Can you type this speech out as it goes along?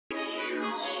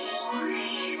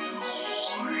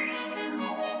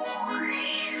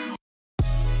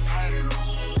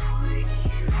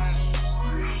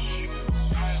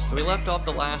left off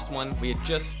the last one, we had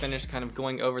just finished kind of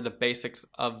going over the basics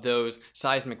of those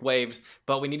seismic waves,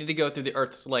 but we needed to go through the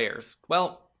Earth's layers.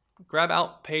 Well, grab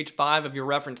out page 5 of your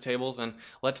reference tables and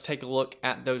let's take a look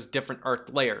at those different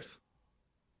Earth layers.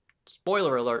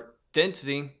 Spoiler alert,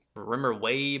 density, remember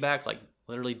way back, like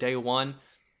literally day 1?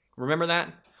 Remember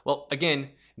that? Well, again,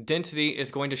 density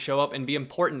is going to show up and be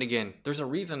important again. There's a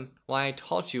reason why I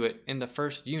taught you it in the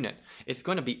first unit. It's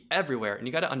going to be everywhere and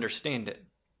you got to understand it.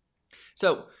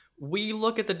 So we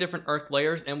look at the different Earth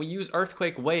layers and we use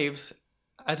earthquake waves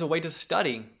as a way to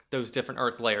study those different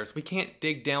Earth layers. We can't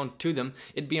dig down to them.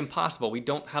 It'd be impossible. We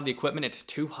don't have the equipment. It's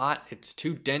too hot. It's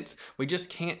too dense. We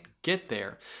just can't get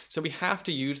there. So we have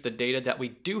to use the data that we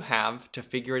do have to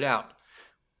figure it out.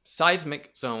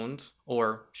 Seismic zones,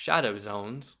 or shadow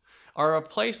zones, are a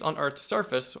place on Earth's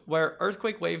surface where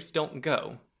earthquake waves don't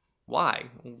go. Why?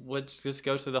 This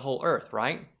goes to the whole Earth,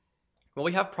 right? Well,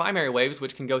 we have primary waves,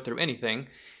 which can go through anything,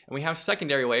 and we have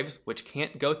secondary waves, which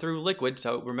can't go through liquid.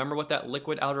 So remember what that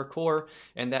liquid outer core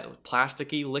and that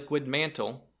plasticky liquid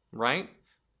mantle, right?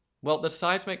 Well, the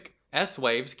seismic S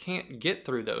waves can't get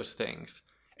through those things.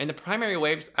 And the primary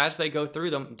waves, as they go through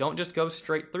them, don't just go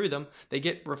straight through them, they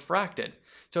get refracted.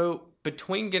 So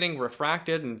between getting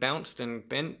refracted and bounced and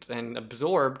bent and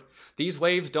absorbed, these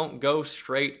waves don't go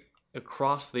straight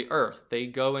across the Earth. They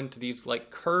go into these like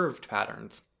curved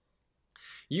patterns.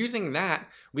 Using that,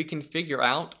 we can figure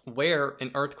out where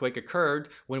an earthquake occurred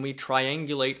when we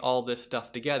triangulate all this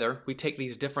stuff together. We take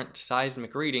these different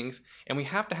seismic readings, and we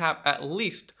have to have at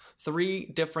least 3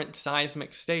 different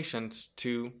seismic stations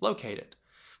to locate it.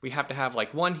 We have to have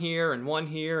like one here and one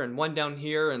here and one down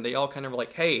here, and they all kind of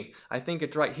like, hey, I think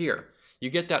it's right here. You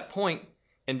get that point,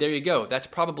 and there you go. That's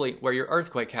probably where your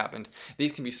earthquake happened.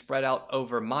 These can be spread out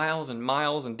over miles and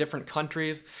miles in different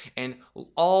countries, and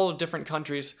all different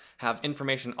countries have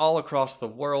information all across the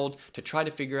world to try to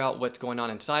figure out what's going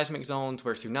on in seismic zones,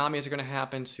 where tsunamis are going to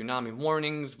happen, tsunami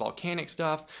warnings, volcanic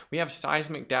stuff. We have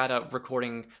seismic data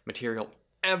recording material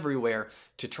everywhere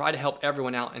to try to help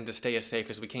everyone out and to stay as safe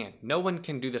as we can. No one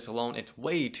can do this alone. It's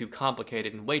way too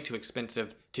complicated and way too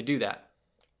expensive to do that.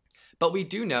 But we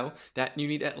do know that you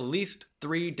need at least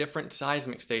 3 different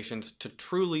seismic stations to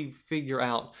truly figure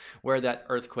out where that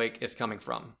earthquake is coming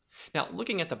from. Now,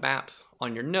 looking at the maps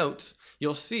on your notes,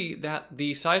 you'll see that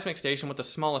the seismic station with the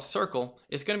smallest circle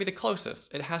is going to be the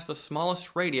closest. It has the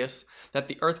smallest radius that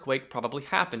the earthquake probably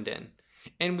happened in.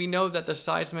 And we know that the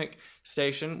seismic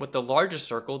station with the largest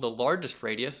circle, the largest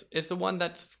radius, is the one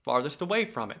that's farthest away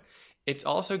from it. It's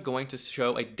also going to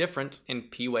show a difference in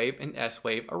P wave and S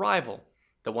wave arrival.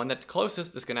 The one that's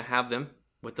closest is going to have them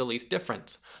with the least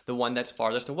difference. The one that's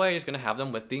farthest away is going to have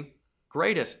them with the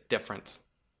greatest difference.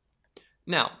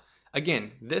 Now,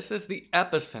 again, this is the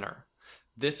epicenter.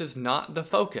 This is not the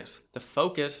focus. The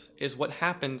focus is what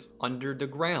happens under the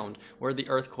ground, where the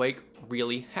earthquake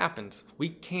really happens. We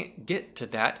can't get to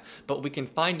that, but we can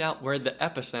find out where the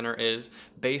epicenter is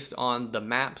based on the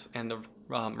maps and the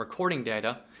recording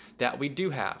data that we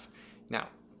do have. Now,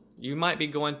 you might be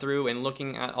going through and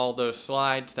looking at all those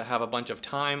slides that have a bunch of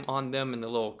time on them and the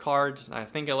little cards. I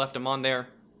think I left them on there.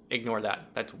 Ignore that.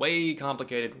 That's way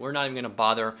complicated. We're not even going to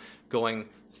bother going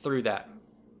through that.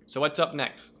 So what's up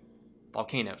next?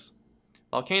 Volcanoes.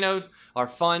 Volcanoes are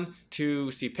fun to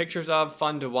see pictures of,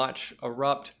 fun to watch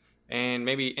erupt, and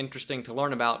maybe interesting to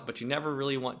learn about, but you never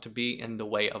really want to be in the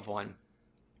way of one.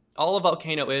 All a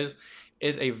volcano is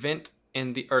a vent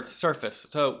in the Earth's surface.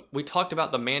 So we talked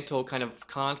about the mantle kind of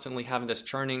constantly having this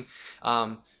churning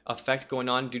effect going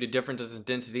on due to differences in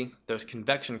density, those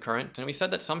convection currents, and we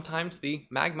said that sometimes the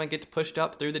magma gets pushed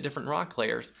up through the different rock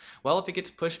layers. Well, if it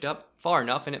gets pushed up far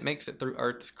enough and it makes it through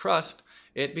Earth's crust,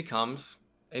 it becomes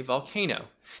a volcano.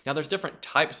 Now there's different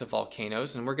types of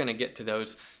volcanoes, and we're going to get to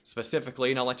those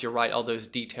specifically, and I'll let you write all those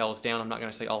details down. I'm not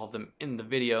going to say all of them in the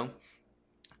video,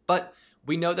 but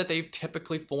we know that they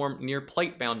typically form near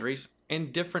plate boundaries,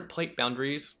 and different plate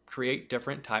boundaries create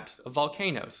different types of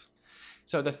volcanoes.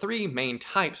 So the 3 main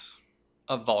types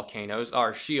of volcanoes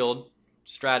are shield,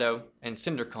 strato, and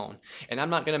cinder cone. And I'm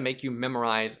not going to make you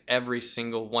memorize every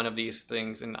single one of these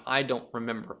things, and I don't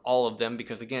remember all of them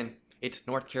because, again, it's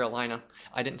North Carolina.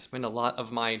 I didn't spend a lot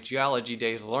of my geology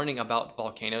days learning about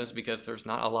volcanoes because there's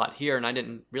not a lot here, and I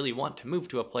didn't really want to move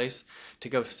to a place to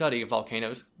go study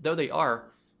volcanoes, though they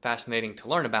are fascinating to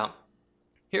learn about.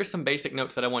 Here's some basic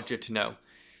notes that I want you to know.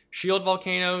 Shield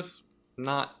volcanoes,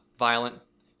 not violent.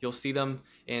 You'll see them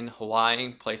in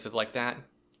Hawaii, places like that.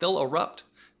 They'll erupt.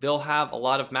 They'll have a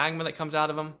lot of magma that comes out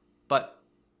of them, but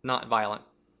not violent.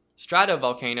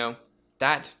 Stratovolcano,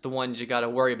 that's the ones you got to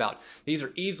worry about. These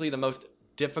are easily the most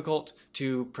difficult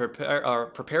to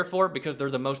prepare for because they're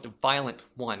the most violent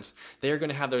ones. They're going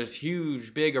to have those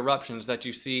huge, big eruptions that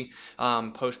you see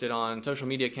posted on social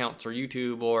media accounts or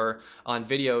YouTube or on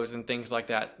videos and things like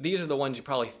that. These are the ones you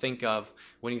probably think of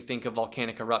when you think of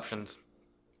volcanic eruptions.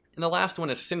 And the last one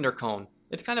is cinder cone.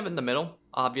 It's kind of in the middle,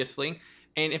 obviously.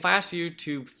 And if I ask you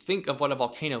to think of what a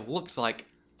volcano looks like,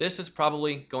 this is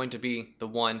probably going to be the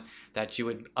one that you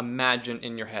would imagine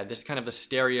in your head. This is kind of the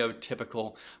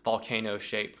stereotypical volcano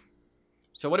shape.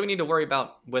 So what do we need to worry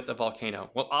about with a volcano?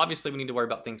 Well, obviously we need to worry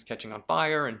about things catching on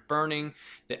fire and burning,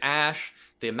 the ash,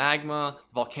 the magma,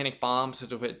 volcanic bombs,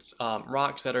 which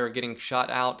rocks that are getting shot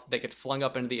out that get flung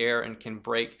up into the air and can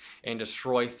break and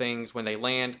destroy things when they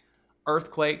land.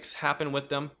 Earthquakes happen with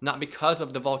them, not because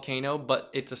of the volcano, but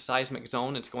it's a seismic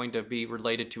zone. It's going to be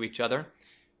related to each other.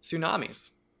 Tsunamis,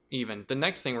 even. The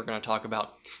next thing we're going to talk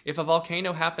about. If a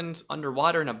volcano happens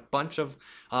underwater and a bunch of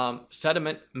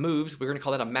sediment moves, we're going to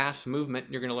call that a mass movement.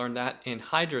 You're going to learn that in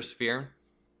hydrosphere.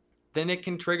 Then it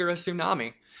can trigger a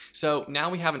tsunami. So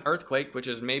now we have an earthquake, which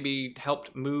has maybe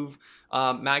helped move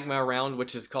magma around,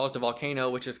 which has caused a volcano,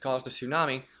 which has caused a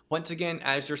tsunami. Once again,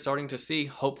 as you're starting to see,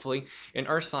 hopefully, in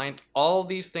earth science, all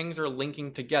these things are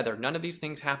linking together. None of these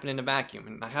things happen in a vacuum.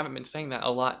 And I haven't been saying that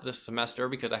a lot this semester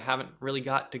because I haven't really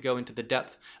got to go into the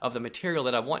depth of the material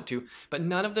that I want to. But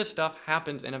none of this stuff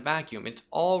happens in a vacuum. It's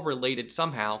all related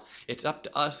somehow. It's up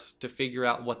to us to figure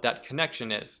out what that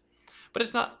connection is. But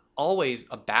it's not always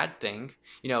a bad thing.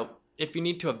 You know, if you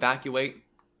need to evacuate,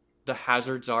 the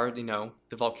hazards are, you know,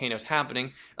 the volcano's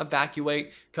happening,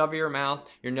 evacuate, cover your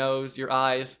mouth, your nose, your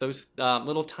eyes. Those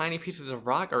little tiny pieces of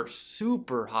rock are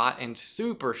super hot and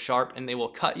super sharp, and they will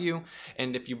cut you.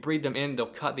 And if you breathe them in, they'll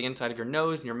cut the inside of your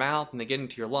nose and your mouth, and they get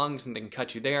into your lungs, and they can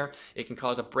cut you there. It can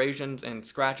cause abrasions and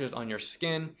scratches on your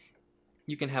skin.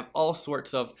 You can have all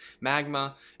sorts of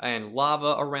magma and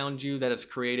lava around you that has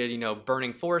created, you know,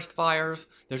 burning forest fires.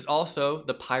 There's also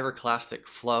the pyroclastic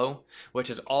flow,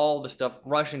 which is all the stuff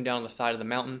rushing down the side of the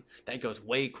mountain. That goes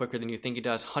way quicker than you think it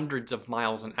does, hundreds of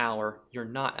miles an hour. You're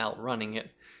not outrunning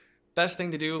it. Best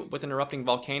thing to do with an erupting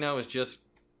volcano is just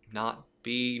not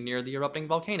be near the erupting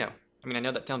volcano. I mean, I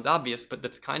know that sounds obvious, but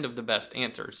that's kind of the best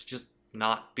answer. It's just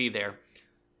not be there.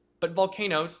 But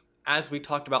volcanoes, as we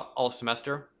talked about all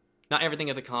semester, not everything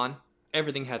is a con.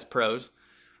 Everything has pros.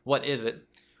 What is it?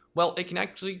 Well, it can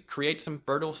actually create some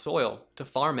fertile soil to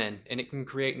farm in, and it can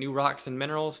create new rocks and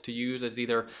minerals to use as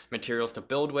either materials to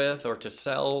build with or to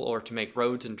sell or to make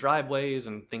roads and driveways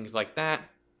and things like that.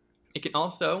 It can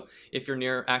also, if you're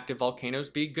near active volcanoes,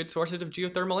 be good sources of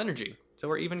geothermal energy. So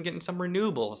we're even getting some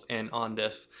renewables in on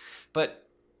this. But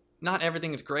not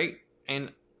everything is great,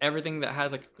 and everything that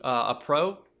has a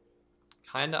pro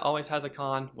kind of always has a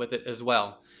con with it as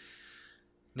well.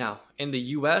 Now, in the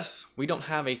US, we don't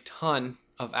have a ton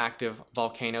of active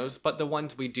volcanoes, but the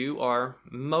ones we do are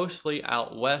mostly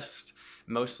out west,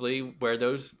 mostly where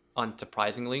those,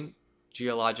 unsurprisingly,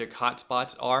 geologic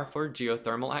hotspots are for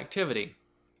geothermal activity.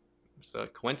 So,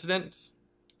 coincidence?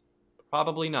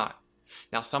 Probably not.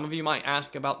 Now, some of you might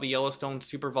ask about the Yellowstone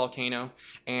supervolcano,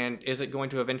 and is it going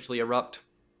to eventually erupt?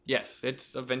 Yes,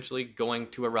 it's eventually going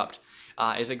to erupt.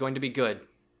 Is it going to be good?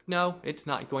 No, it's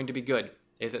not going to be good.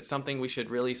 Is it something we should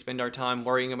really spend our time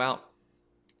worrying about?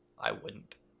 I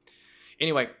wouldn't.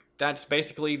 Anyway, that's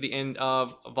basically the end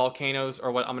of volcanoes,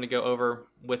 or what I'm going to go over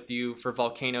with you for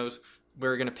volcanoes.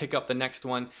 We're going to pick up the next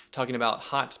one talking about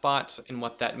hotspots and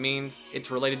what that means. It's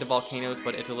related to volcanoes,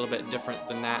 but it's a little bit different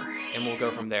than that, and we'll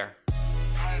go from there.